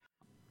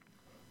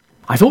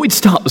I thought we'd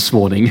start this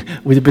morning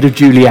with a bit of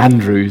Julie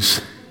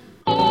Andrews.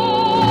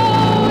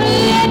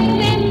 Let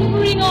them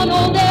bring on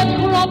all their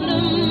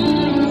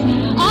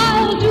problems.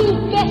 I'll do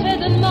better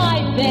than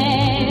my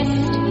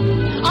best.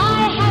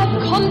 I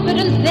have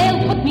confidence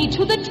they'll put me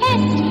to the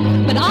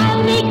test, but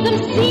I'll make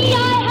them see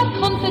I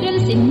have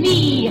confidence in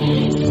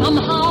me.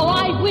 Somehow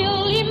I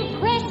will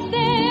impress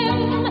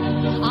them.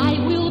 I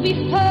will be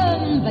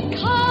firm but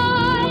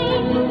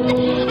kind,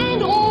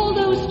 and all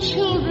those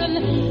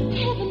children,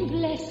 heaven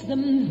bless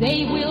them,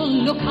 they will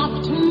look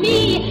up to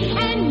me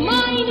and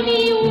mind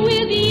me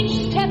with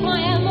each step.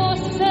 I am more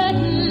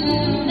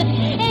certain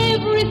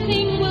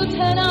everything will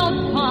turn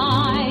out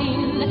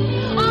fine.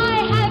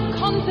 I have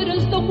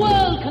confidence the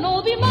world can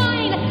all be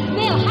mine.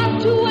 They'll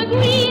have to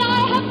agree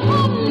I have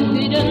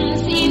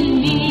confidence in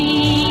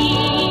me.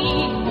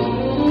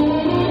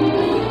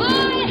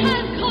 I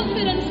have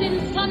confidence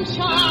in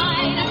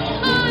sunshine.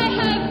 I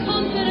have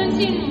confidence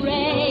in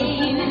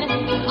rain.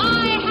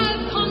 I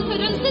have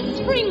confidence that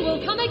spring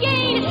will come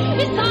again.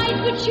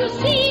 Besides which, you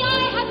see, I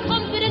have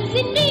confidence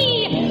in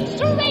me.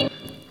 Strength.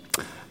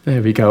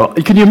 There we go.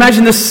 Can you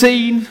imagine the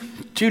scene?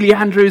 Julie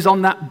Andrews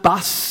on that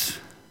bus,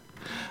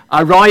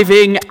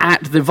 arriving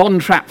at the Von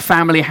Trapp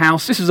family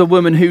house. This is a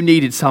woman who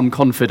needed some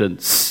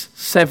confidence.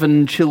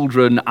 7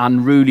 children,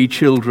 unruly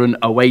children,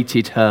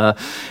 awaited her,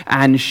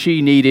 and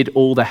she needed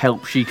all the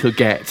help she could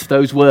get.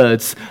 Those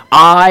words,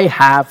 I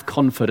have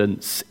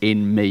confidence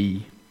in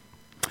me.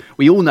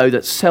 We all know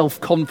that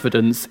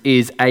self-confidence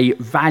is a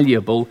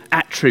valuable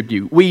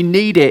attribute. We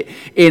need it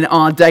in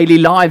our daily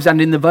lives and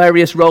in the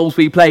various roles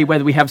we play,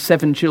 whether we have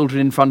 7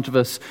 children in front of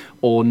us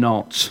or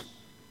not.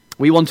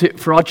 We want it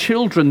for our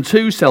children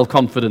too,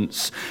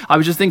 self-confidence. I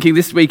was just thinking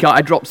this week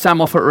I dropped Sam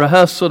off at a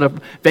rehearsal at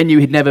a venue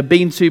he'd never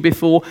been to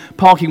before.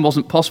 Parking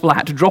wasn't possible. I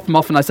had to drop him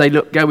off and I say,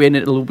 look, go in,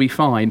 it'll all be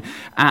fine.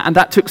 And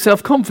that took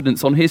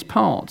self-confidence on his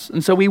part.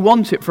 And so we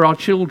want it for our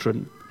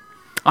children.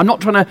 I'm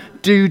not trying to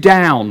do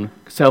down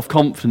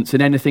self-confidence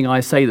in anything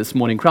I say this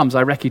morning, Crumbs.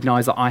 I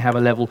recognise that I have a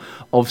level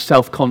of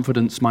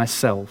self-confidence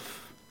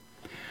myself.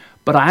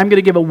 But I am going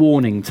to give a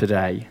warning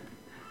today,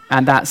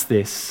 and that's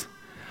this.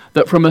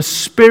 That from a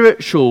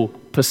spiritual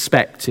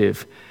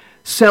perspective,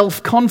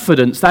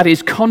 self-confidence, that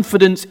is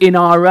confidence in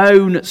our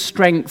own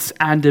strengths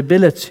and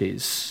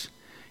abilities,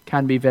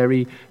 can be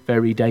very,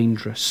 very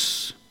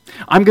dangerous.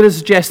 I'm going to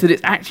suggest that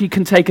it actually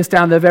can take us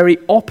down the very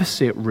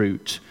opposite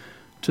route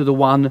to the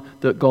one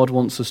that God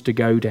wants us to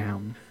go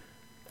down.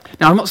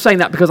 Now, I'm not saying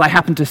that because I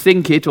happen to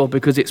think it or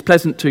because it's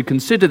pleasant to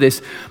consider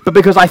this, but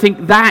because I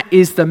think that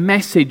is the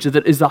message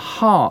that is the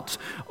heart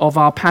of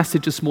our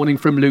passage this morning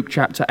from Luke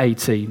chapter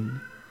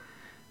 18.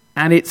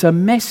 And it's a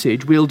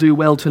message we'll do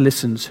well to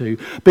listen to,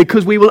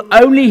 because we will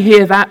only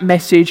hear that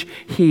message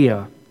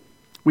here.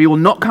 We will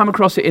not come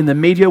across it in the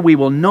media. We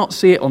will not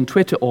see it on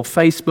Twitter or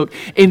Facebook.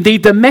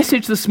 Indeed, the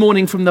message this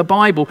morning from the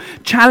Bible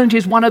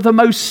challenges one of the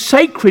most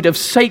sacred of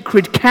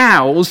sacred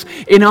cows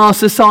in our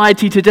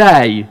society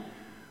today,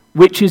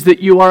 which is that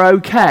you are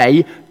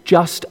okay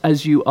just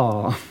as you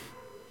are.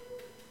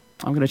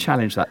 I'm going to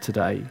challenge that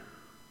today.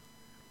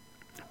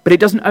 But it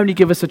doesn't only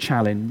give us a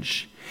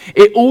challenge.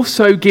 It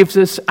also gives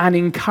us an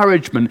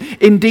encouragement.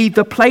 Indeed,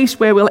 the place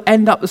where we'll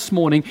end up this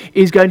morning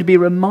is going to be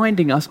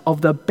reminding us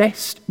of the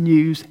best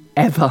news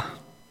ever,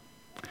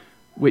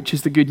 which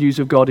is the good news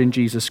of God in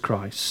Jesus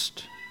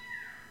Christ.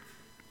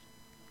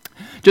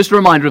 Just a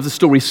reminder of the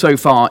story so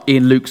far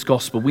in Luke's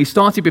Gospel. We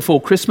started before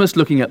Christmas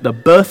looking at the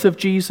birth of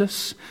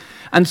Jesus.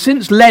 And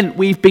since Lent,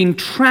 we've been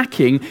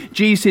tracking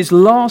Jesus'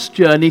 last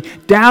journey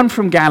down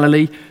from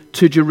Galilee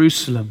to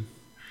Jerusalem.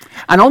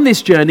 And on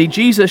this journey,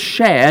 Jesus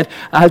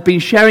has been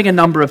sharing a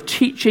number of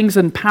teachings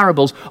and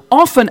parables,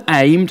 often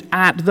aimed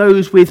at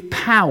those with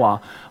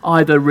power,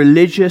 either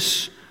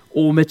religious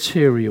or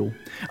material.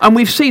 And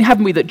we've seen,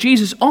 haven't we, that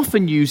Jesus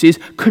often uses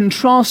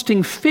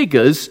contrasting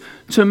figures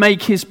to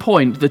make his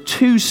point. The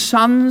 2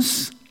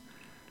 sons, do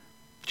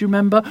you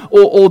remember?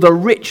 Or the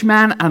rich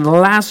man and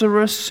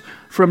Lazarus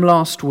from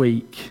last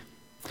week.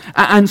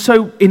 And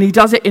he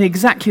does it in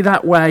exactly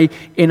that way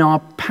in our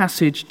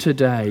passage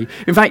today.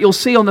 In fact, you'll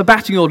see on the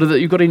batting order that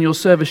you've got in your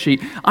service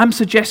sheet, I'm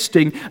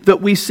suggesting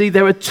that we see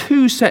there are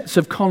 2 sets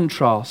of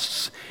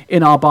contrasts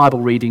in our Bible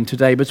reading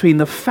today between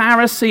the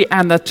Pharisee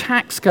and the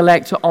tax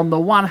collector on the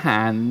one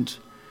hand,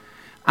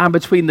 and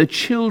between the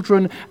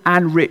children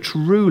and rich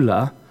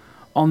ruler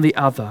on the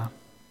other.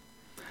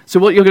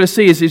 So what you're going to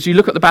see is, as you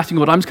look at the batting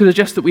order, I'm just going to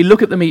suggest that we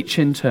look at them each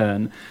in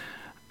turn.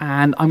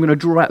 And I'm going to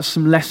draw out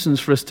some lessons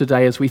for us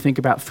today as we think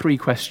about 3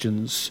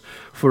 questions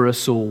for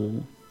us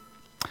all.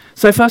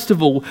 So first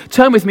of all,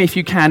 turn with me if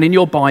you can in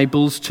your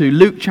Bibles to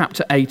Luke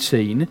chapter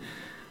 18.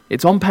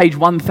 It's on page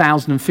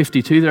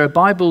 1052. There are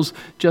Bibles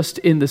just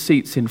in the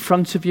seats in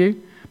front of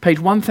you. Page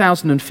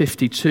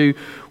 1052.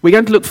 We're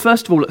going to look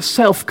first of all at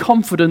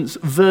self-confidence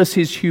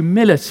versus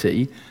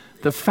humility,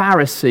 the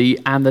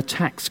Pharisee and the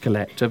tax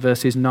collector,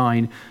 verses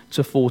 9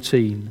 to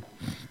 14.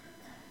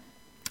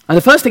 And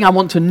the first thing I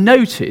want to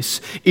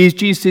notice is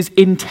Jesus'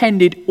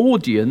 intended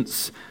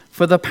audience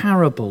for the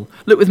parable.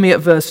 Look with me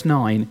at verse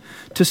 9.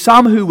 To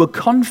some who were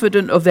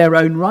confident of their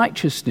own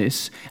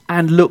righteousness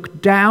and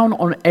looked down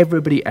on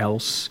everybody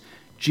else,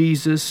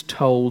 Jesus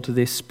told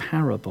this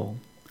parable.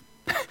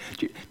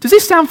 Does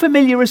this sound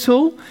familiar at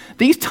all?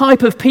 These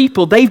type of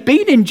people, they've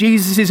been in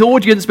Jesus'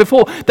 audience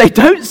before. They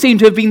don't seem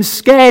to have been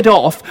scared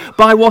off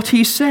by what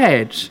he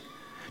said.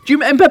 Do you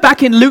remember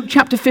back in Luke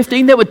chapter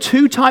 15, there were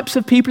two types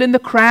of people in the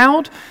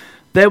crowd?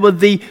 There were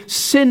the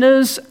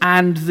sinners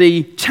and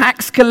the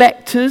tax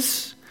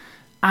collectors,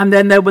 and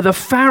then there were the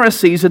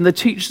Pharisees and the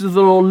teachers of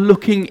the law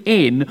looking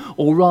in,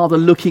 or rather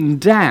looking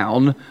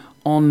down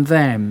on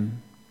them.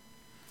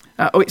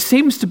 It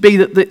seems to be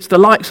that it's the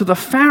likes of the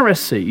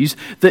Pharisees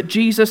that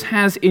Jesus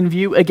has in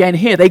view again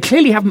here. They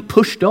clearly haven't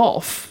pushed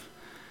off.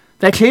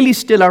 They're clearly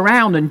still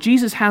around, and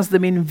Jesus has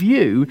them in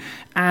view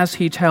as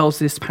he tells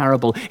this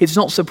parable. It's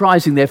not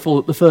surprising,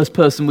 therefore, that the first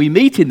person we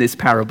meet in this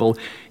parable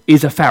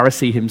is a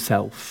Pharisee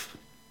himself.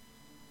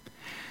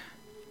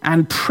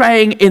 And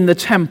praying in the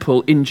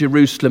temple in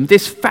Jerusalem,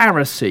 this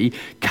Pharisee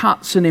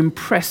cuts an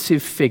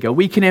impressive figure.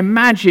 We can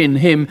imagine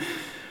him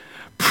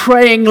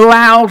praying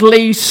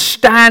loudly,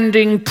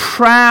 standing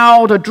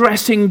proud,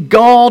 addressing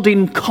God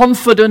in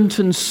confident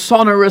and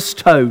sonorous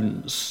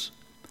tones.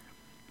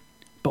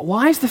 But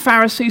why is the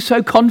Pharisee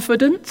so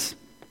confident?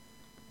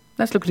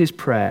 Let's look at his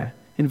prayer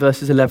in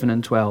verses 11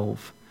 and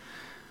 12.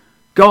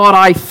 God,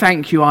 I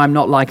thank you I'm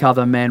not like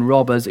other men,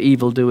 robbers,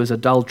 evildoers,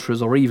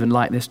 adulterers, or even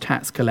like this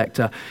tax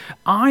collector.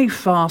 I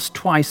fast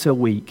twice a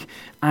week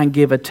and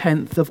give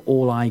 1/10 of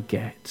all I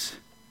get.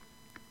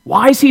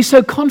 Why is he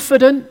so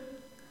confident?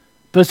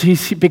 Because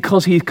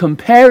he's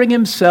comparing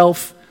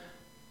himself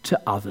to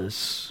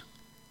others.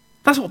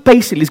 That's what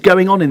basically is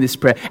going on in this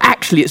prayer.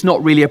 Actually, it's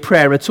not really a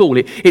prayer at all.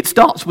 It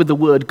starts with the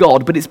word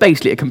God, but it's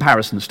basically a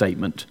comparison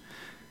statement.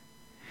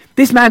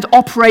 This man's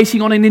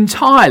operating on an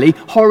entirely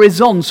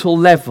horizontal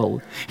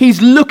level.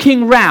 He's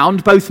looking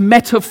round both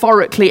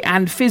metaphorically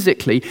and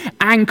physically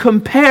and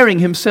comparing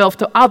himself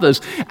to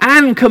others.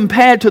 And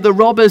compared to the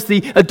robbers,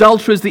 the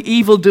adulterers, the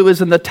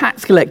evildoers, and the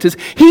tax collectors,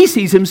 he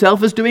sees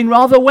himself as doing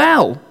rather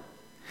well.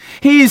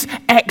 His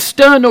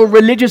external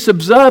religious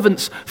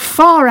observance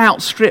far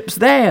outstrips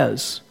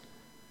theirs.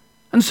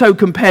 And so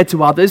compared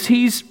to others,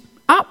 he's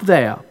up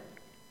there.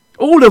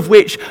 All of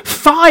which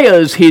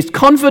fires his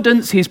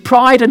confidence, his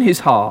pride, and his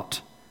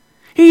heart.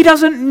 He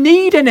doesn't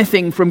need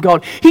anything from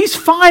God. He's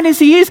fine as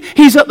he is.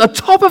 He's at the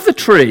top of the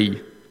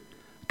tree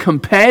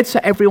compared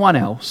to everyone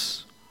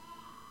else.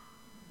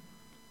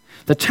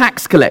 The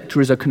tax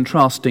collector is a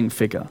contrasting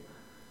figure.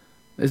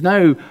 There's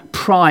no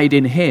pride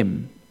in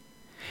him.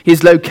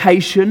 His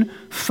location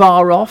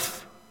far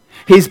off,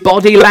 his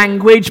body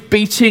language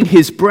beating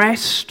his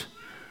breast,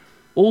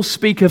 all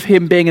speak of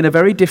him being in a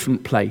very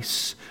different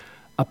place,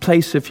 a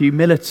place of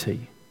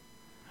humility.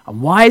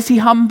 And why is he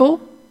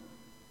humble?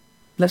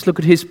 Let's look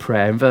at his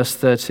prayer in verse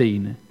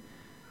 13.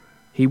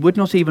 He would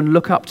not even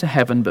look up to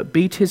heaven, but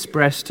beat his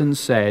breast and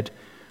said,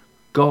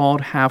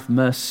 God, have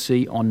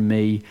mercy on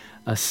me,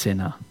 a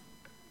sinner.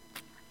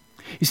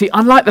 You see,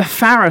 unlike the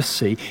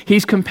Pharisee,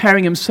 he's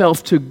comparing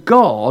himself to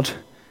God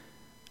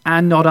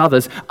and not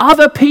others.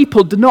 Other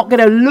people do not get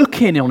a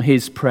look in on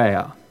his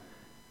prayer.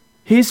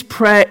 His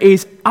prayer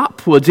is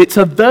upwards. It's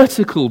a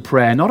vertical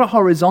prayer, not a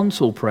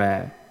horizontal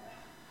prayer.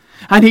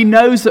 And he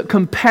knows that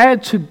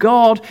compared to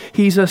God,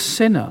 he's a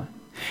sinner.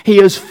 He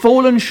has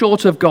fallen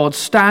short of God's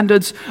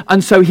standards,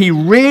 and so he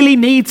really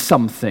needs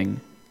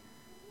something.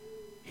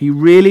 He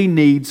really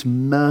needs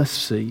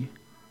mercy.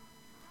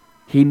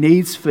 He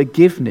needs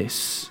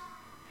forgiveness.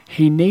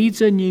 He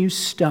needs a new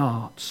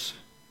start.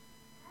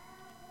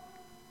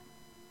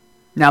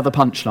 Now the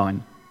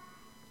punchline,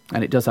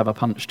 and it does have a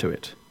punch to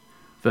it.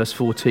 Verse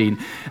 14,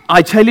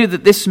 I tell you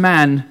that this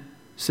man,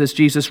 says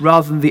Jesus,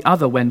 rather than the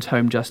other, went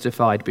home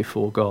justified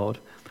before God.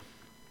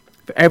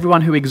 For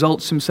everyone who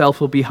exalts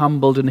himself will be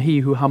humbled, and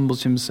he who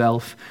humbles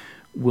himself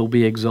will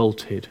be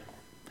exalted.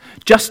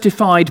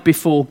 Justified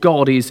before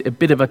God is a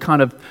bit of a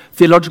kind of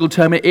theological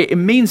term. It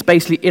means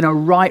basically in a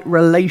right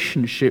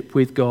relationship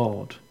with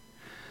God.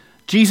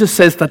 Jesus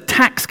says the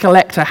tax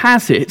collector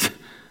has it,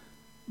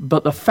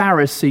 but the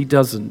Pharisee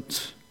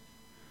doesn't.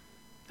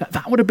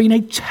 That would have been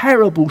a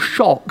terrible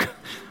shock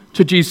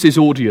to Jesus'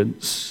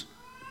 audience.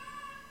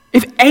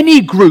 If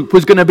any group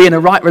was going to be in a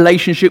right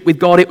relationship with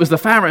God, it was the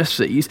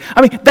Pharisees.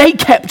 I mean, they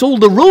kept all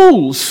the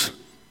rules.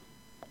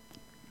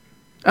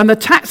 And the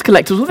tax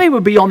collectors, well, they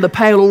were beyond the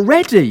pale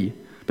already.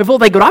 Before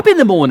they got up in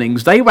the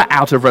mornings, they were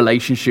out of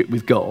relationship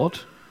with God.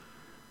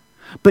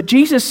 But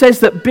Jesus says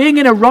that being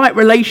in a right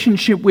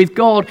relationship with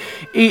God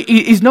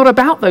is not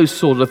about those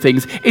sort of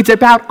things. It's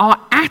about our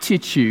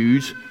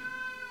attitude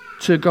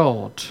to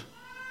God.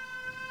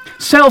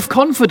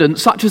 Self-confidence,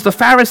 such as the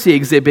Pharisee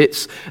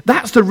exhibits,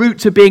 that's the route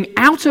to being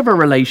out of a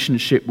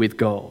relationship with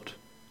God.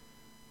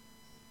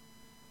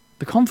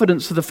 The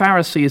confidence of the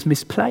Pharisee is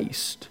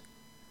misplaced.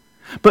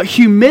 But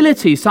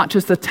humility, such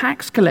as the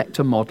tax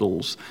collector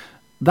models,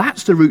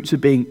 that's the route to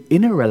being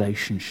in a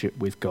relationship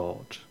with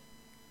God.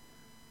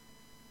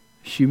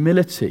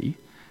 Humility,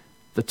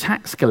 the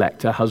tax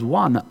collector has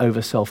won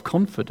over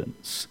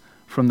self-confidence.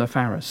 from the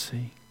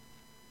Pharisee.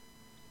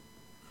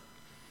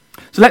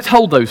 So let's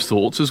hold those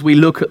thoughts as we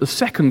look at the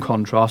second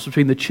contrast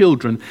between the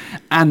children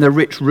and the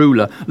rich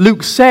ruler.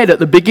 Luke said at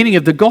the beginning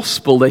of the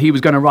gospel that he was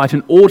going to write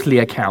an orderly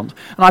account.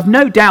 And I've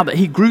no doubt that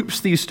he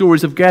groups these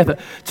stories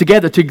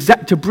together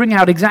to bring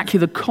out exactly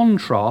the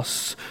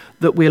contrasts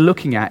that we're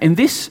looking at. In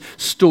this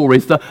story,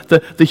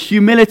 the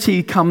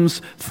humility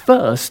comes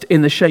first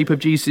in the shape of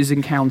Jesus'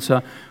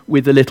 encounter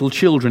with the little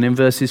children in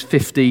verses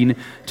 15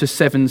 to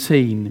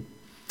 17.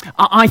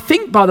 I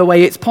think, by the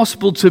way, it's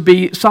possible to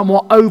be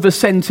somewhat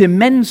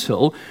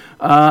over-sentimental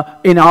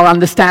in our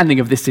understanding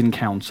of this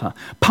encounter,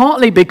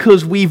 partly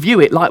because we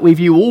view it like we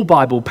view all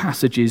Bible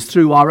passages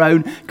through our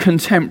own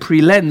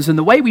contemporary lens. And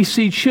the way we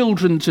see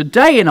children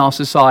today in our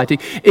society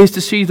is to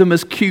see them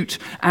as cute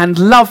and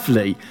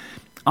lovely.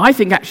 I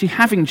think actually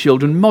having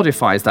children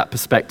modifies that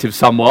perspective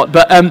somewhat,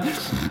 but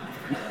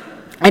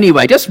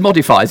anyway, just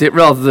modifies it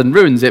rather than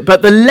ruins it.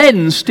 But the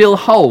lens still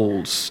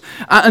holds.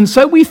 And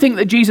so we think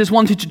that Jesus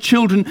wanted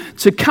children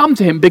to come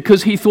to him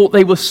because he thought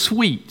they were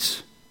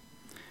sweet.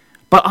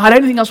 But I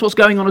don't think that's what's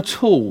going on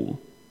at all.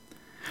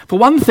 For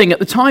one thing, at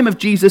the time of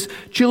Jesus,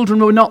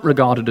 children were not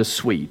regarded as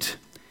sweet.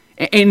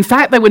 In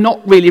fact, they were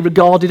not really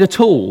regarded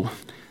at all.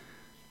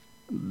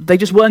 They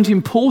just weren't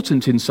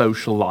important in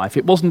social life.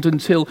 It wasn't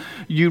until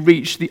you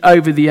reached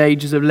over the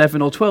ages of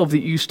 11 or 12 that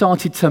you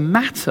started to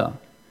matter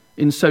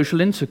in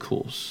social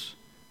intercourse.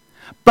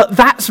 But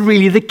that's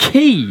really the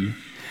key.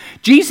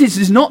 Jesus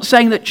is not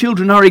saying that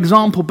children are an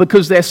example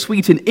because they're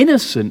sweet and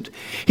innocent.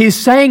 He's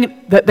saying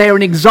that they're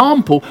an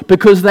example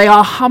because they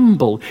are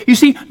humble. You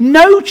see,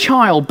 no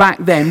child back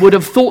then would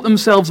have thought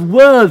themselves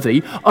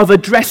worthy of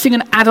addressing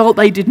an adult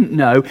they didn't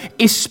know,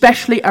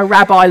 especially a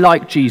rabbi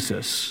like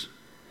Jesus.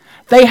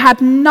 They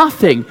had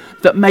nothing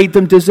that made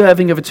them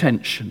deserving of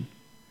attention.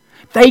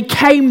 They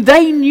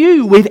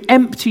knew, with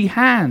empty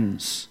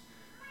hands.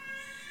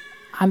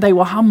 And they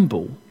were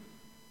humble.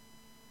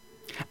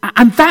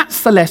 And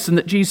that's the lesson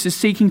that Jesus is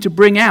seeking to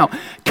bring out.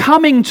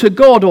 Coming to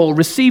God, or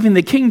receiving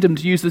the kingdom,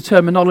 to use the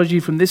terminology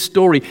from this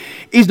story,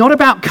 is not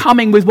about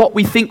coming with what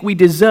we think we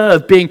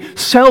deserve, being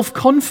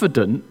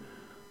self-confident,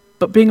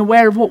 but being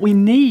aware of what we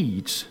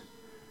need.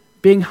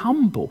 Being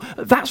humble.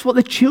 That's what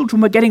the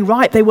children were getting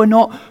right. They were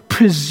not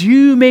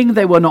presuming,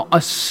 they were not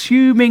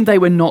assuming, they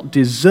were not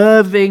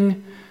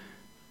deserving.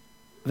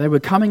 They were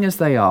coming as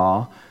they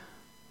are,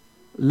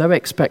 low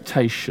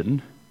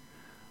expectation,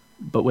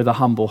 but with a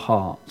humble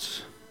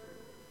heart.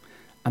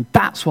 And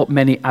that's what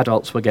many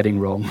adults were getting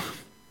wrong.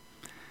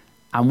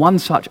 And one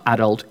such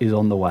adult is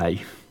on the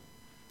way.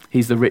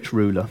 He's the rich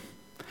ruler.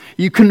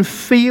 You can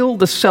feel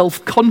the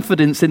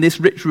self-confidence in this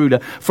rich ruler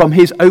from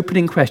his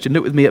opening question.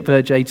 Look with me at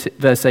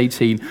verse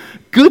 18.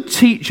 Good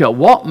teacher,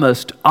 what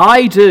must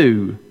I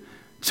do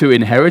to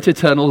inherit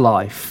eternal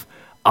life?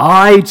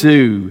 I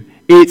do.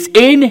 It's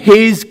in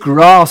his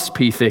grasp,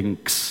 he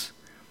thinks.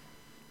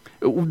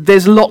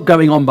 There's a lot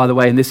going on, by the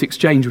way, in this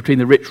exchange between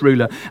the rich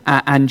ruler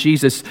and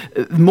Jesus,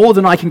 more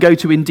than I can go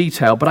to in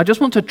detail, but I just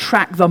want to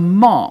track the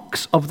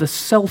marks of the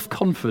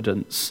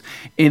self-confidence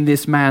in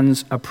this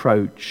man's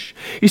approach.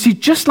 You see,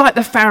 just like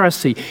the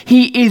Pharisee,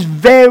 he is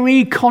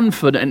very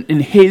confident in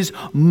his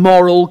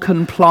moral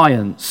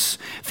compliance.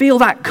 Feel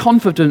that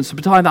confidence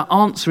behind that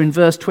answer in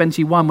verse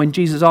 21 when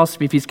Jesus asked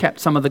him if he's kept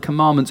some of the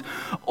commandments.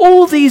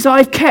 All these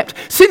I've kept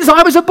since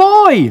I was a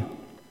boy.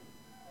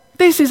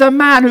 This is a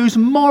man whose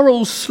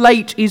moral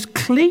slate is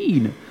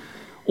clean,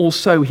 or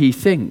so he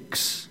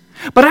thinks.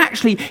 But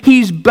actually,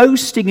 he's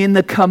boasting in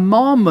the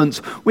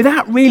commandments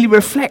without really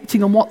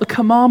reflecting on what the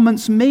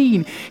commandments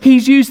mean.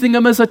 He's using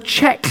them as a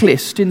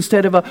checklist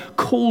instead of a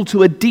call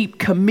to a deep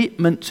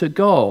commitment to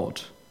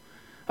God,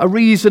 a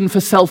reason for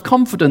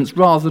self-confidence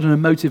rather than a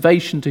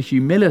motivation to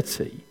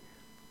humility.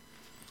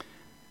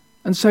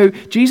 And so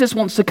Jesus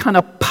wants to kind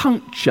of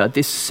puncture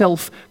this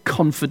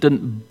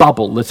self-confident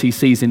bubble that he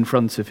sees in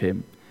front of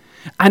him.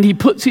 And he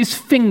puts his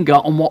finger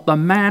on what the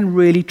man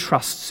really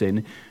trusts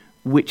in,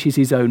 which is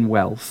his own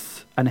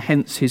wealth, and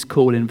hence his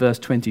call in verse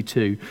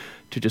 22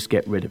 to just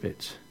get rid of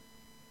it.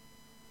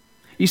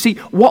 You see,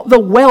 what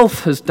the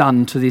wealth has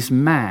done to this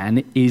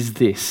man is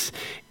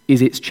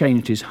it's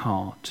changed his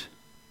heart.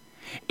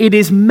 It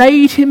has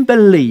made him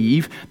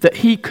believe that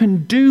he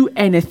can do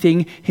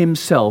anything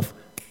himself.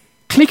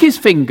 Click his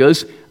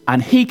fingers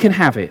and he can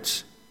have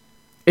it.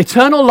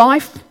 Eternal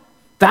life,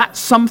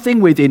 that's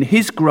something within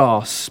his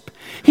grasp.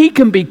 He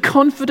can be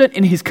confident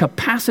in his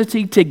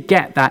capacity to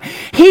get that.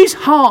 His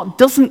heart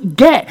doesn't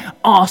get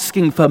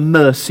asking for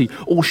mercy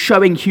or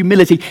showing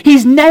humility.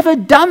 He's never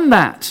done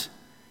that.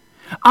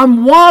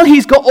 And while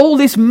he's got all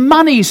this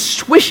money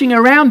swishing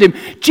around him,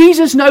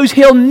 Jesus knows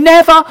he'll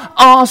never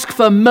ask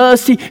for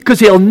mercy because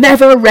he'll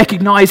never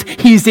recognize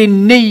he's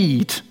in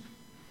need.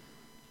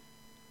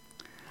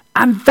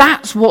 And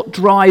that's what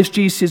drives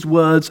Jesus'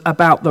 words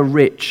about the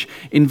rich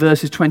in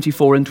verses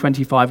 24 and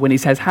 25 when he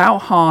says how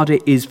hard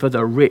it is for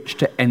the rich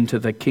to enter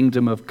the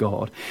kingdom of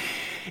God.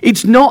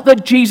 It's not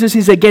that Jesus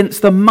is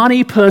against the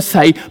money per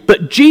se,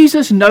 but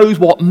Jesus knows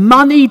what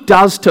money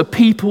does to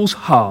people's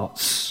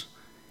hearts.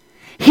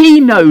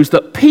 He knows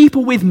that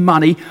people with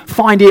money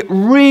find it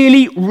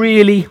really,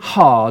 really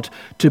hard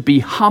to be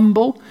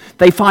humble.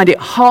 They find it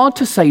hard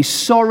to say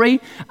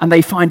sorry, and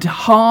they find it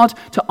hard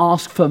to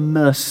ask for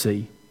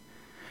mercy.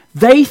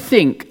 They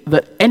think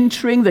that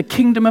entering the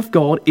kingdom of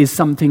God is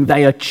something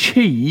they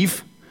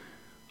achieve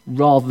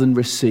rather than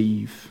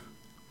receive.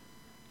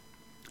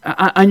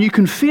 And you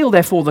can feel,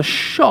 therefore, the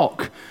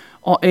shock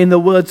in the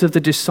words of the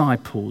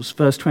disciples,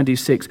 verse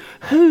 26.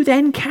 Who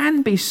then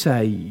can be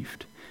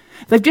saved?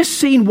 They've just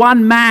seen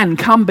one man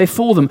come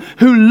before them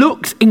who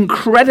looks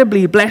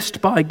incredibly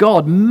blessed by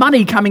God,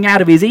 money coming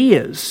out of his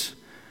ears.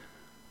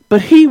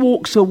 But he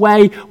walks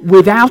away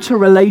without a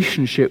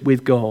relationship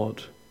with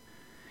God.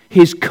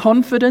 His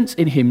confidence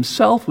in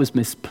himself was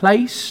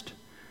misplaced,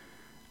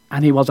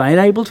 and he was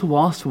unable to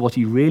ask for what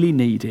he really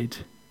needed.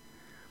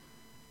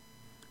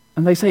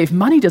 And they say, if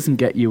money doesn't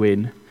get you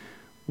in,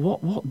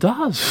 what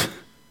does?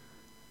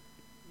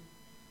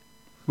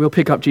 We'll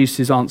pick up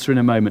Jesus' answer in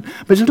a moment.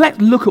 But just let's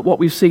look at what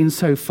we've seen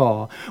so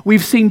far.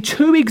 We've seen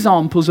two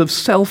examples of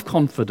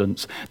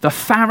self-confidence, the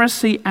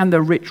Pharisee and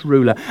the rich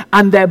ruler.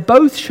 And they're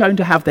both shown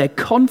to have their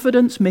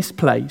confidence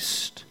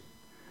misplaced.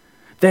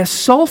 Their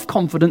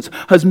self-confidence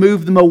has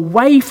moved them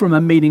away from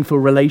a meaningful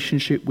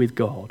relationship with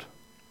God.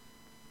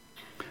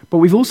 But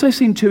we've also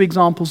seen two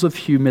examples of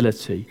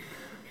humility,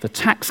 the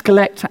tax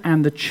collector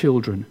and the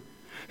children,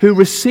 who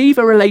receive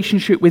a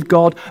relationship with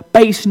God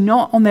based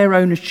not on their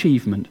own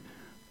achievement,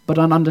 but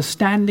on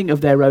understanding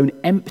of their own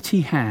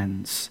empty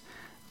hands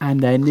and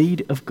their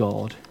need of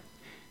God.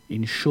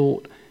 In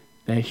short,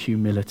 their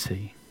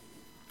humility.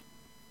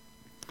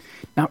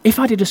 Now, if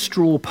I did a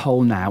straw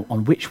poll now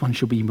on which one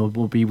should we be more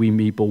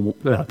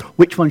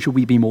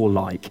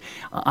like,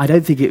 I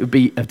don't think it would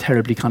be a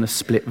terribly kind of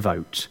split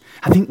vote.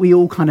 I think we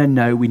all kind of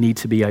know we need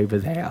to be over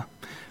there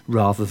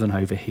rather than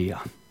over here.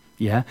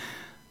 Yeah?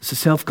 So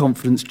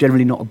self-confidence,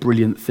 generally not a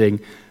brilliant thing.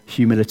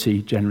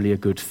 Humility, generally a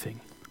good thing.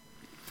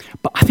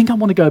 But I think I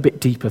want to go a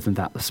bit deeper than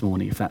that this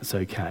morning, if that's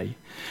okay.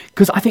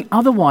 Because I think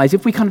otherwise,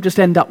 if we kind of just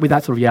end up with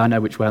that sort of, I know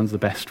which one's the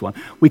best one,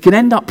 we can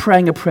end up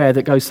praying a prayer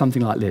that goes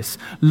something like this.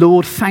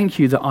 Lord, thank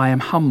you that I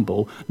am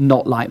humble,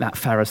 not like that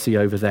Pharisee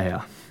over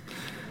there.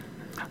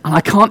 And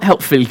I can't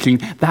help thinking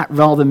that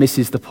rather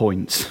misses the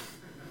point.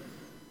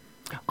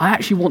 I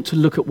actually want to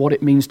look at what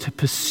it means to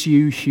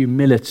pursue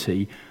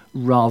humility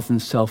rather than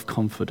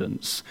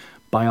self-confidence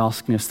by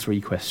asking us three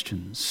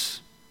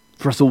questions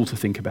for us all to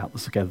think about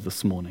this together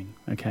this morning,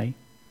 okay?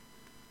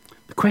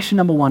 The question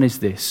number one is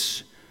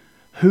this: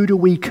 who do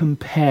we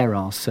compare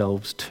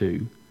ourselves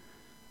to,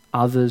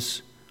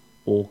 others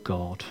or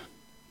God?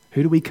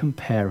 Who do we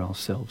compare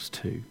ourselves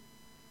to?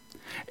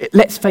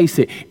 Let's face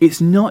it,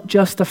 it's not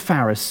just the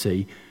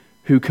Pharisee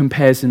who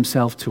compares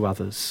himself to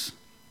others.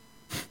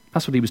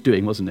 That's what he was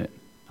doing, wasn't it?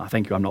 I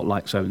thank you, I'm not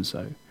like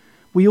so-and-so.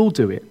 We all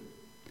do it.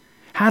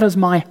 How does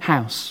my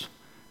house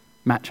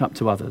match up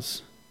to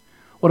others?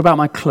 What about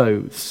my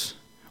clothes,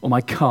 or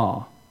my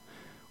car,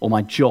 or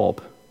my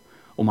job,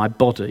 or my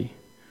body,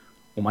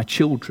 or my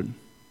children?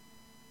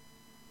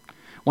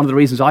 One of the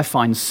reasons I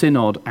find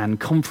synod and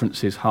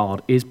conferences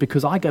hard is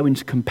because I go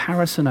into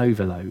comparison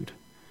overload.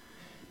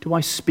 Do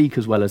I speak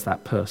as well as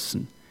that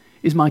person?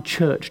 Is my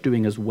church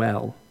doing as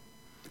well?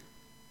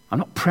 I'm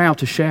not proud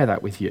to share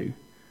that with you,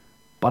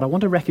 but I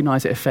want to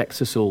recognize it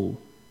affects us all.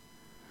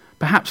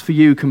 Perhaps for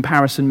you,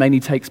 comparison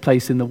mainly takes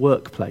place in the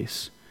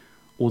workplace,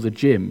 or the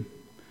gym,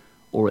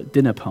 or at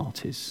dinner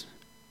parties.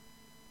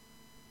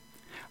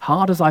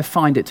 Hard as I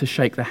find it to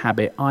shake the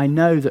habit, I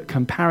know that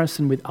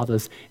comparison with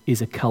others is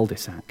a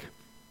cul-de-sac.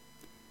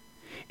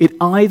 It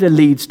either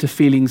leads to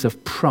feelings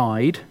of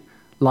pride,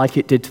 like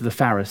it did to the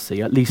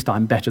Pharisee, at least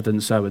I'm better than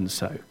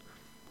so-and-so,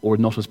 or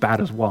not as bad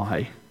as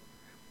Y,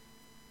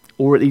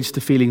 or it leads to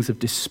feelings of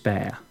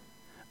despair.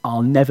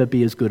 I'll never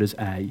be as good as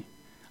A.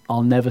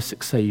 I'll never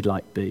succeed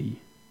like B.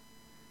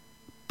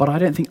 But I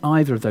don't think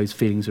either of those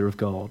feelings are of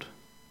God.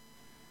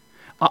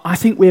 I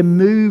think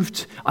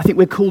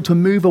we're called to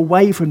move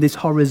away from this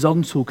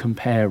horizontal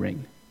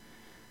comparing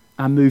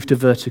and move to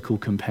vertical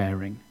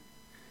comparing.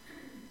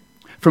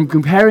 From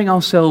comparing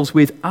ourselves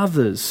with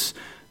others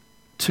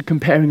to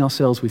comparing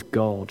ourselves with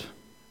God.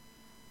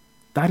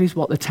 That is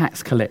what the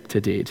tax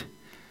collector did,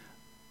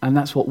 and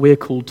that's what we're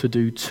called to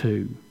do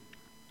too.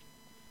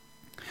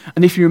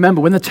 And if you remember,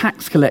 when the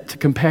tax collector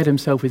compared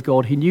himself with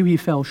God, he knew he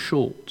fell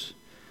short.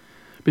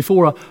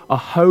 Before a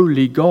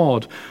holy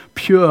God,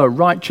 pure,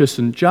 righteous,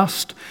 and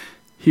just,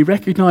 he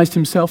recognized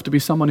himself to be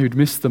someone who'd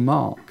missed the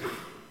mark.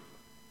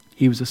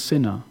 He was a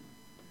sinner.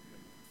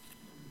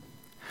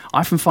 I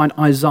often find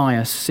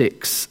Isaiah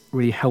 6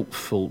 really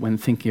helpful when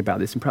thinking about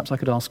this, and perhaps I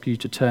could ask you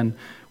to turn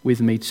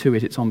with me to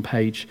it. It's on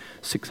page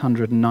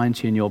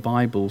 690 in your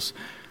Bibles.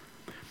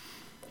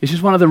 It's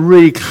just one of the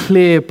really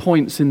clear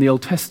points in the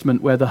Old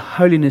Testament where the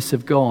holiness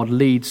of God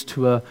leads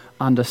to an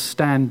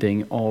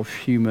understanding of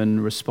human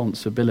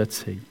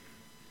responsibility.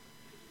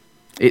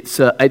 It's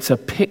a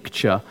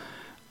picture,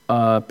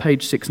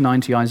 page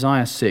 690,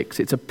 Isaiah 6.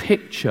 It's a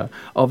picture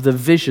of the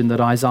vision that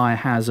Isaiah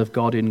has of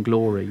God in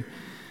glory.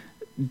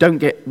 don't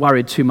get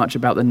worried too much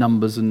about the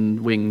numbers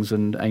and wings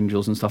and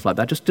angels and stuff like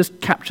that.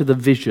 Just capture the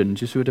vision.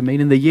 Do you see what I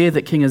mean? In the year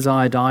that King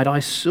Uzziah died, I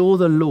saw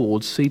the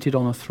Lord seated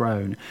on a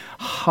throne,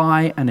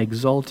 high and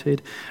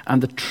exalted,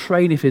 and the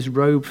train of his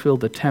robe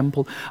filled the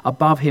temple.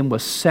 Above him were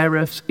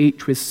seraphs,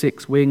 each with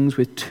 6 wings.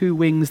 With 2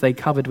 wings they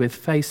covered with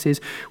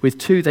faces. With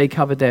 2 they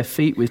covered their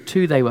feet. With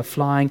 2 they were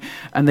flying,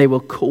 and they were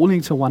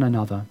calling to one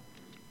another,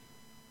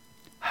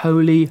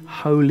 Holy,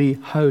 holy,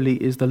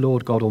 holy is the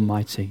Lord God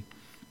Almighty.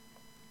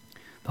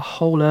 The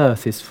whole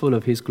earth is full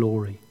of his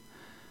glory.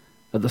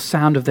 At the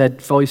sound of their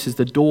voices,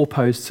 the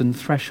doorposts and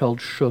threshold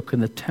shook,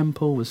 and the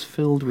temple was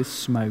filled with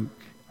smoke.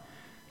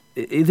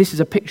 This is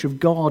a picture of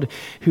God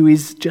who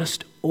is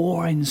just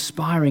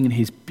awe-inspiring in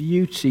his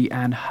beauty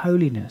and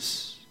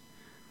holiness.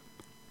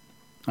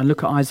 And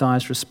look at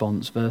Isaiah's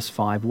response, verse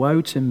 5.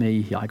 Woe to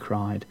me, I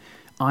cried.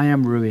 I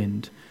am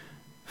ruined,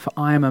 for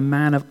I am a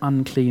man of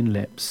unclean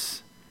lips.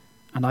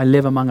 And I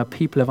live among a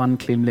people of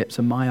unclean lips,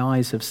 and my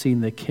eyes have seen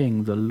the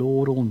King, the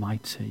Lord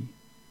Almighty.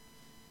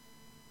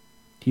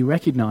 He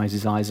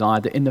recognizes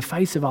Isaiah that in the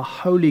face of a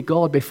holy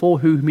God before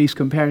whom he's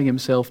comparing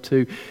himself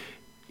to,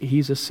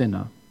 he's a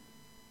sinner.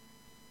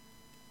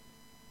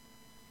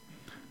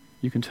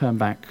 You can turn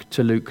back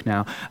to Luke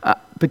now,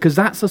 because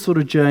that's the sort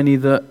of journey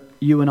that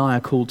you and I are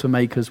called to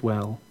make as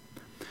well.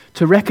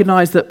 To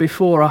recognize that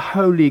before a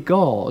holy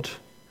God,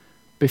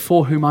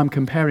 before whom I'm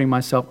comparing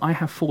myself, I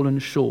have fallen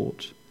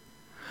short.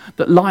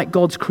 That like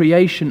God's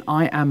creation,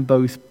 I am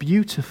both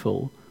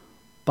beautiful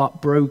but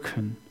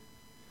broken.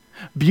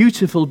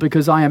 Beautiful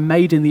because I am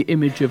made in the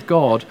image of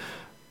God,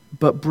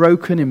 but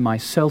broken in my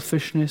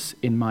selfishness,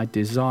 in my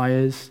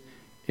desires,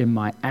 in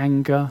my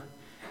anger,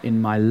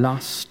 in my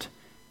lust,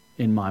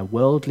 in my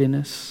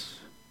worldliness.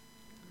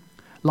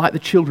 Like the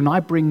children, I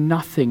bring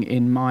nothing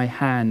in my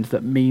hand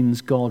that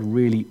means God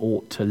really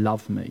ought to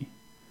love me.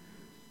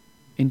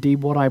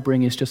 Indeed, what I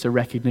bring is just a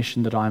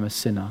recognition that I'm a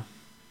sinner.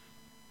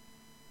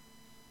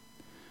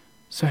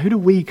 So who do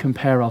we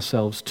compare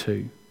ourselves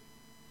to?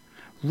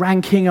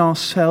 Ranking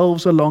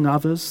ourselves along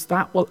others,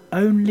 that will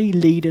only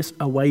lead us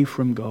away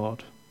from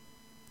God.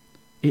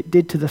 It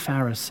did to the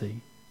Pharisee.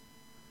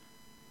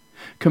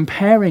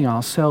 Comparing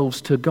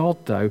ourselves to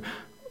God, though,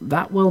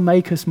 that will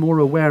make us more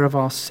aware of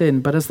our sin.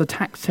 But as the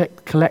tax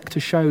collector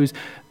shows,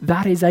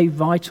 that is a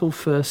vital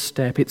first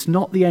step. It's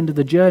not the end of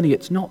the journey,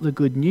 it's not the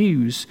good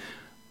news,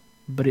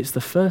 but it's the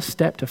first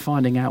step to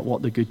finding out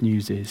what the good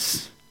news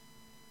is.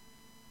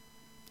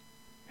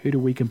 Who do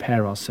we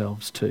compare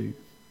ourselves to?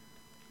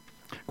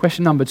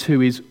 Question number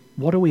 2 is,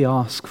 what do we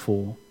ask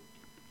for?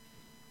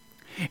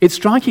 It's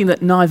striking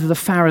that neither the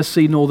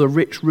Pharisee nor the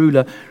rich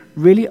ruler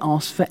really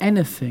asked for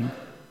anything.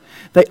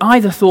 They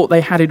either thought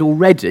they had it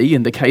already,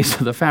 in the case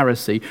of the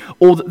Pharisee,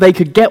 or that they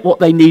could get what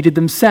they needed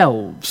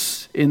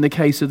themselves, in the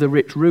case of the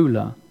rich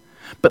ruler.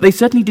 But they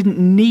certainly didn't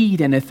need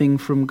anything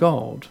from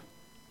God,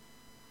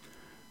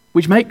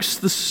 which makes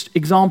the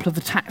example of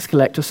the tax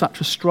collector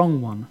such a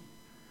strong one.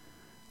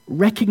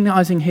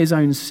 Recognizing his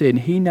own sin,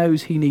 he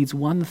knows he needs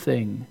one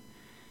thing.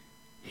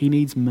 He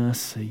needs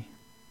mercy.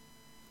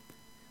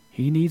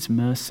 He needs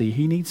mercy.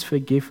 He needs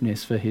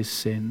forgiveness for his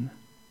sin.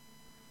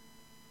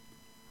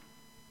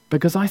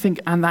 Because I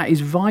think, and that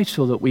is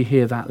vital that we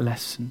hear that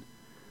lesson.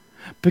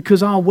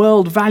 Because our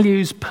world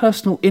values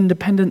personal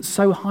independence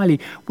so highly,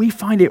 we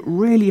find it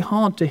really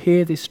hard to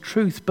hear this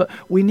truth, but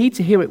we need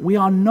to hear it. We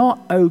are not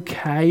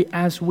okay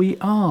as we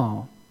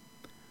are.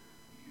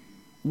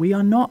 We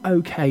are not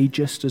okay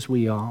just as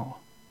we are.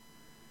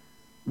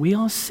 We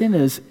are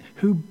sinners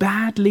who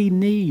badly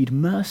need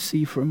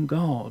mercy from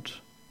God.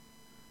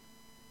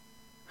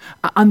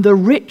 And the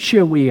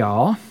richer we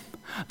are,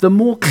 the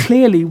more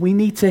clearly we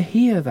need to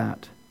hear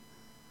that.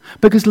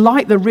 Because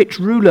like the rich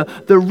ruler,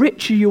 the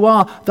richer you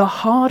are, the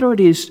harder it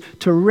is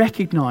to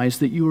recognize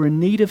that you are in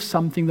need of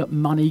something that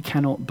money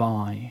cannot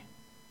buy.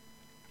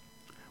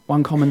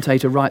 One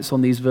commentator writes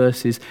on these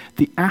verses,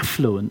 the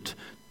affluent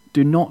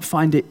do not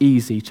find it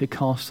easy to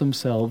cast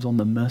themselves on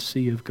the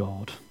mercy of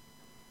God.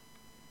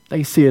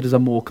 They see it as a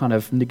more kind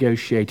of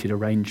negotiated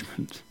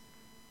arrangement.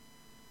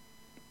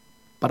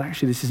 But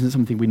actually, this isn't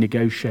something we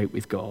negotiate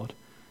with God.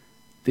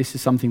 This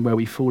is something where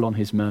we fall on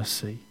his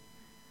mercy.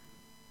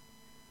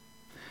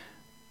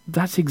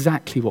 That's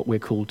exactly what we're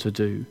called to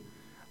do.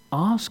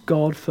 Ask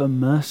God for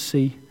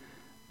mercy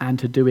and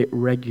to do it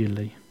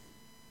regularly.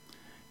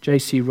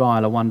 J.C.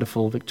 Ryle, a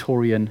wonderful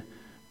Victorian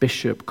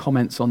bishop,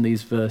 comments on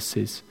these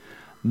verses.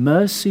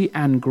 Mercy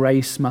and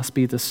grace must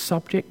be the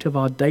subject of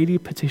our daily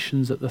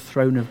petitions at the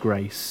throne of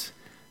grace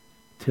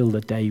till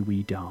the day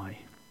we die.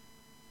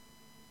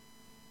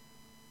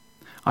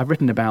 I've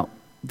written about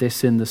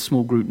this in the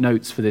small group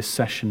notes for this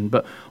session,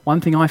 but one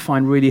thing I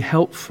find really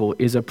helpful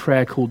is a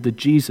prayer called the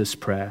Jesus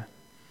Prayer.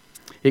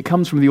 It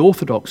comes from the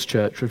Orthodox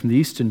Church or from the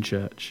Eastern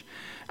Church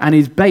and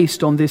is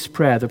based on this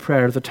prayer, the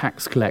prayer of the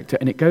tax collector,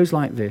 and it goes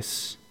like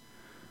this.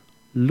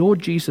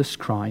 Lord Jesus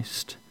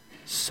Christ,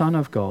 Son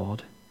of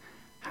God,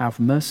 have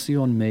mercy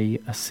on me,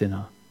 a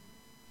sinner.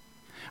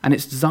 And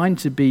it's designed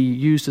to be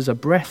used as a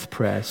breath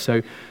prayer.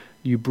 So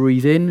You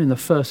breathe in the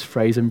first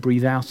phrase and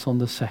breathe out on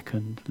the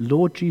second.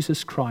 Lord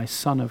Jesus Christ,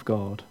 Son of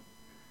God,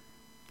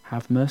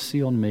 have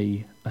mercy on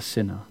me, a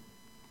sinner.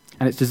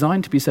 And it's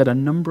designed to be said a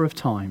number of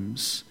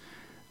times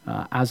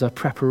as a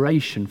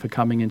preparation for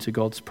coming into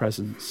God's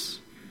presence.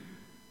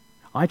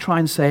 I try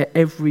and say it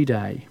every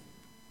day,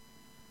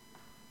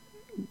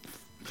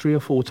 3 or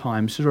 4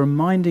 times, just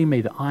reminding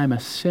me that I am a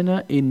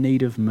sinner in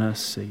need of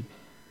mercy.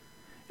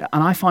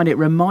 And I find it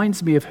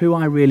reminds me of who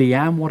I really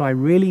am, what I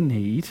really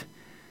need,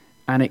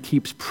 and it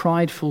keeps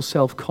prideful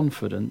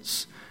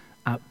self-confidence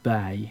at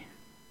bay.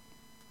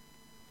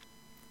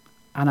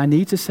 And I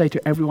need to say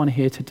to everyone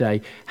here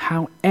today,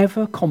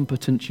 however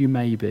competent you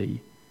may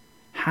be,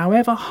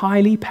 however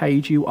highly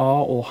paid you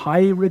are or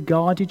highly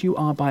regarded you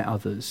are by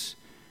others,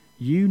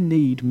 you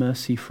need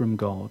mercy from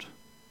God.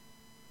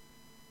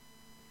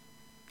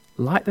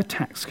 Like the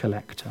tax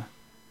collector,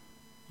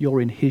 you're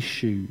in his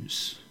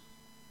shoes.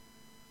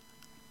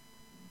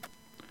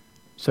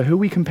 So who are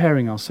we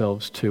comparing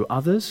ourselves to?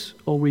 Others,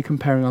 or are we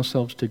comparing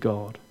ourselves to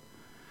God?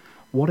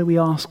 What are we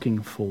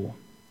asking for?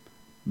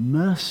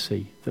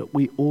 Mercy that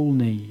we all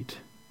need.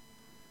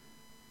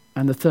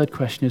 And the third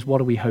question is,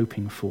 what are we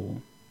hoping for?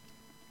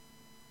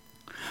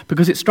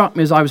 Because it struck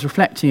me as I was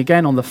reflecting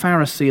again on the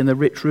Pharisee and the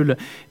rich ruler,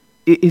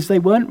 is they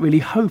weren't really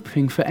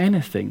hoping for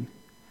anything.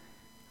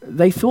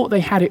 They thought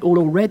they had it all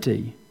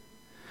already.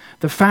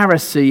 The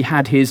Pharisee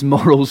had his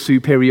moral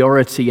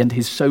superiority and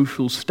his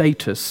social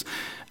status,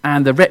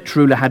 and the rich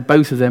ruler had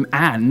both of them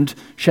and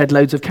shed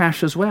loads of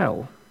cash as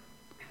well.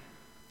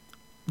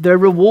 Their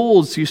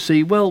rewards, you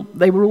see, well,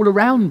 they were all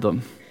around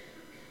them.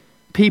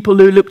 People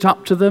who looked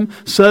up to them,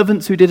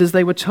 servants who did as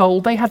they were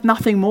told, they had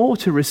nothing more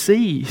to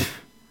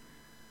receive.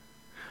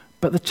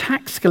 But the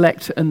tax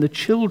collector and the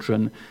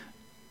children,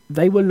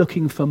 they were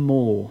looking for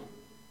more.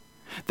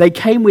 They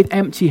came with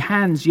empty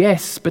hands,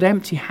 yes, but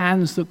empty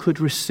hands that could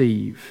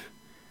receive.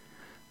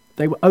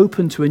 They were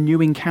open to a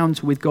new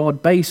encounter with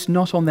God based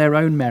not on their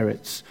own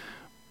merits,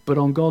 but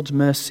on God's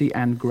mercy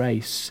and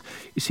grace.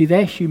 You see,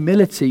 their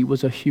humility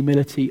was a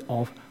humility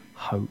of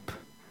hope.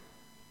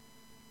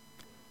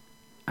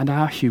 And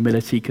our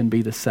humility can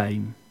be the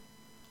same.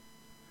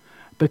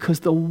 Because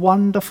the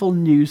wonderful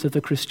news of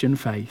the Christian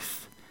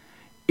faith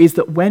is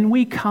that when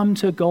we come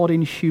to God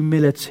in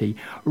humility,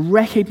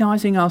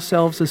 recognizing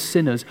ourselves as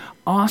sinners,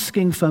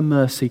 asking for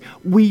mercy,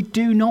 we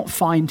do not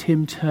find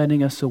him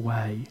turning us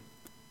away.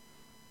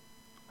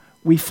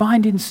 We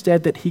find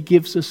instead that he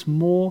gives us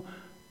more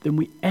than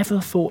we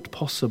ever thought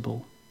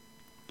possible.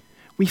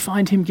 We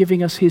find him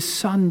giving us his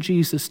son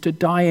Jesus to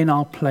die in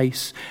our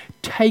place,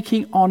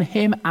 taking on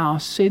him our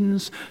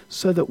sins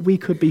so that we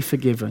could be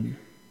forgiven.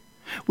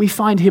 We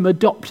find him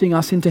adopting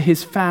us into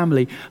his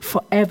family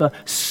forever,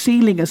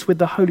 sealing us with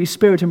the Holy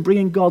Spirit and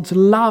bringing God's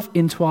love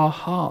into our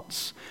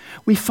hearts.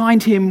 We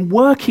find him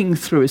working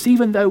through us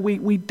even though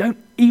we don't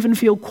even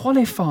feel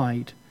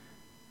qualified.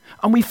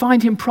 And we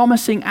find him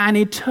promising an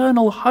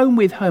eternal home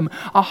with him,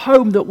 a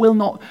home that will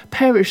not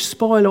perish,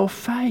 spoil, or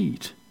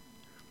fade.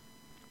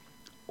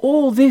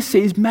 All this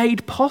is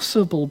made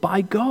possible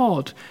by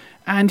God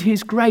and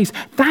his grace.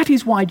 That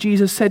is why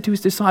Jesus said to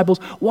his disciples,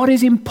 what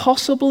is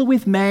impossible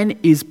with men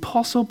is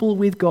possible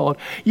with God.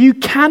 You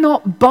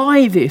cannot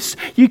buy this.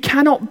 You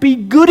cannot be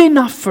good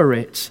enough for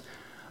it.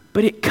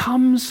 But it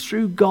comes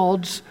through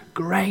God's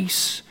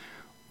grace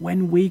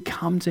when we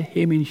come to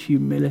him in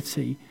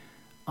humility,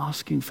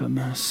 asking for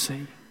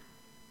mercy.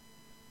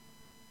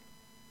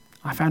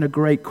 I found a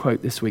great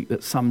quote this week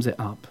that sums it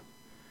up.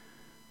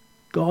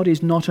 God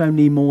is not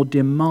only more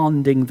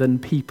demanding than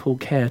people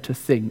care to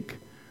think,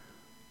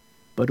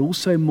 but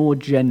also more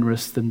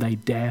generous than they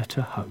dare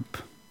to hope.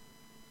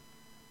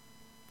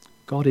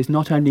 God is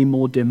not only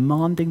more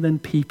demanding than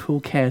people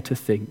care to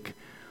think,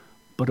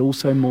 but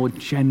also more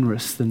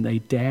generous than they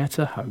dare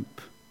to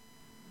hope.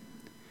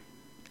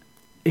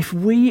 If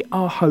we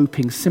are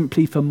hoping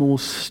simply for more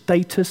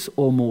status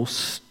or more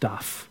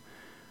stuff,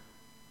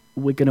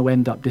 we're going to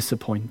end up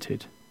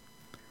disappointed.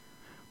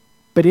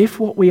 But if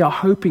what we are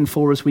hoping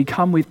for as we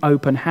come with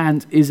open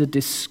hands is a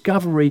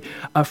discovery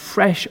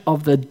afresh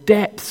of the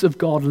depths of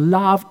God's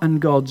love and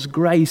God's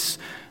grace,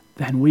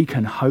 then we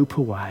can hope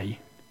away.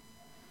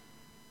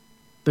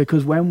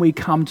 Because when we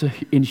come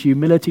in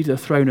humility to the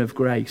throne of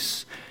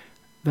grace,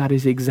 that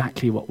is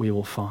exactly what we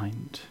will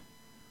find.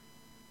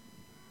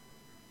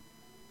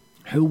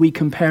 Who are we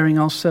comparing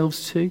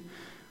ourselves to?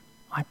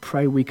 I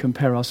pray we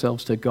compare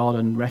ourselves to God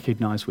and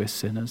recognize we're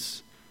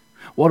sinners.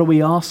 What are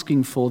we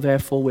asking for?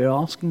 Therefore, we're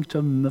asking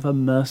for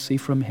mercy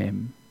from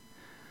him.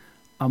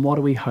 And what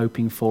are we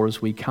hoping for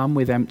as we come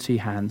with empty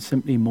hands?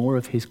 Simply more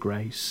of his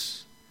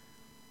grace.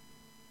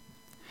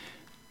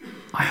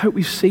 I hope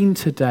we've seen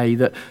today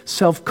that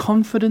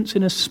self-confidence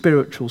in a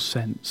spiritual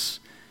sense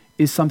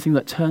is something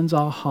that turns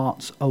our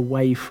hearts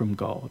away from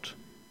God.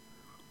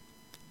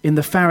 In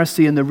the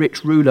Pharisee and the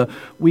rich ruler,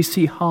 we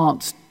see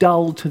hearts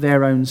dull to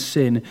their own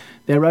sin,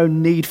 their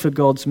own need for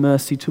God's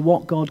mercy, to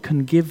what God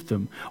can give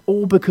them,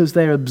 all because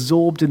they're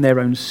absorbed in their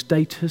own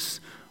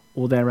status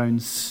or their own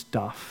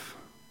stuff.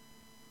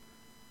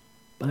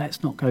 But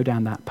let's not go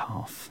down that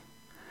path.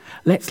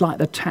 Let's, like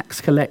the tax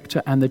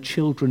collector and the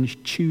children,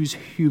 choose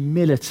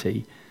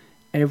humility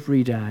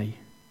every day,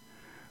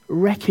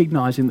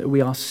 recognizing that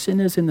we are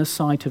sinners in the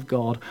sight of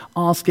God,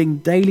 asking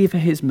daily for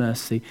his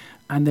mercy,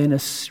 and then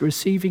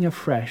receiving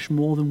afresh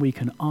more than we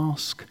can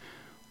ask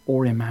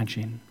or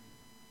imagine.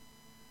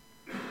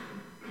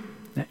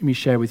 Let me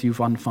share with you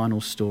one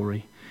final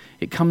story.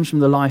 It comes from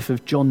the life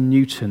of John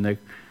Newton, the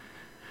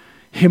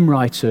hymn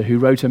writer who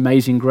wrote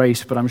Amazing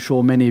Grace, but I'm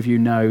sure many of you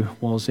know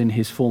was in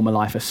his former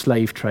life a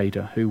slave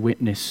trader who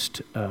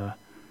witnessed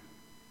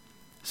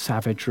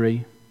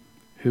savagery,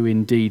 who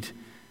indeed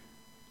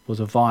was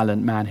a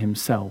violent man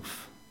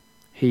himself.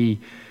 He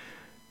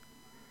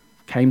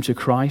came to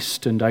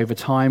Christ and over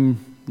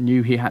time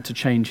knew he had to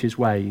change his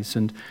ways,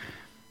 and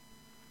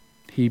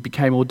he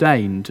became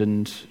ordained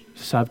and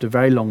served a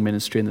very long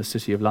ministry in the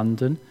city of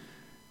London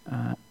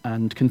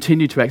and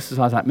continued to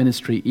exercise that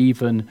ministry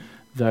even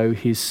though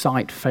his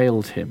sight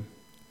failed him.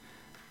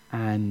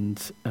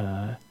 And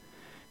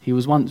he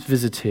was once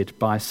visited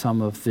by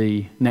some of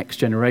the next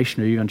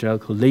generation of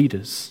evangelical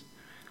leaders.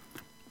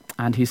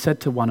 And he said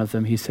to one of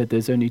them, he said,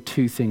 "There's only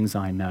two things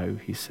I know,"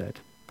 he said,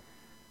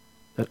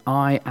 "that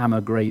I am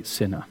a great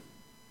sinner,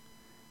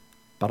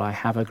 but I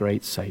have a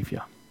great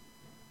Savior.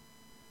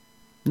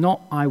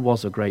 Not I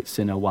was a great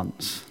sinner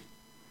once,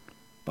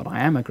 but I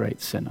am a great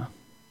sinner,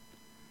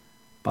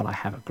 but I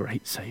have a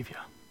great Savior."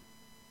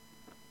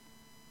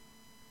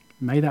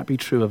 May that be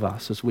true of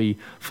us as we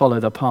follow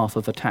the path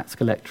of the tax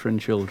collector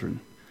and children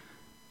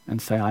and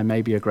say, I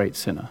may be a great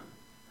sinner,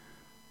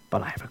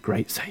 but I have a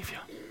great Savior.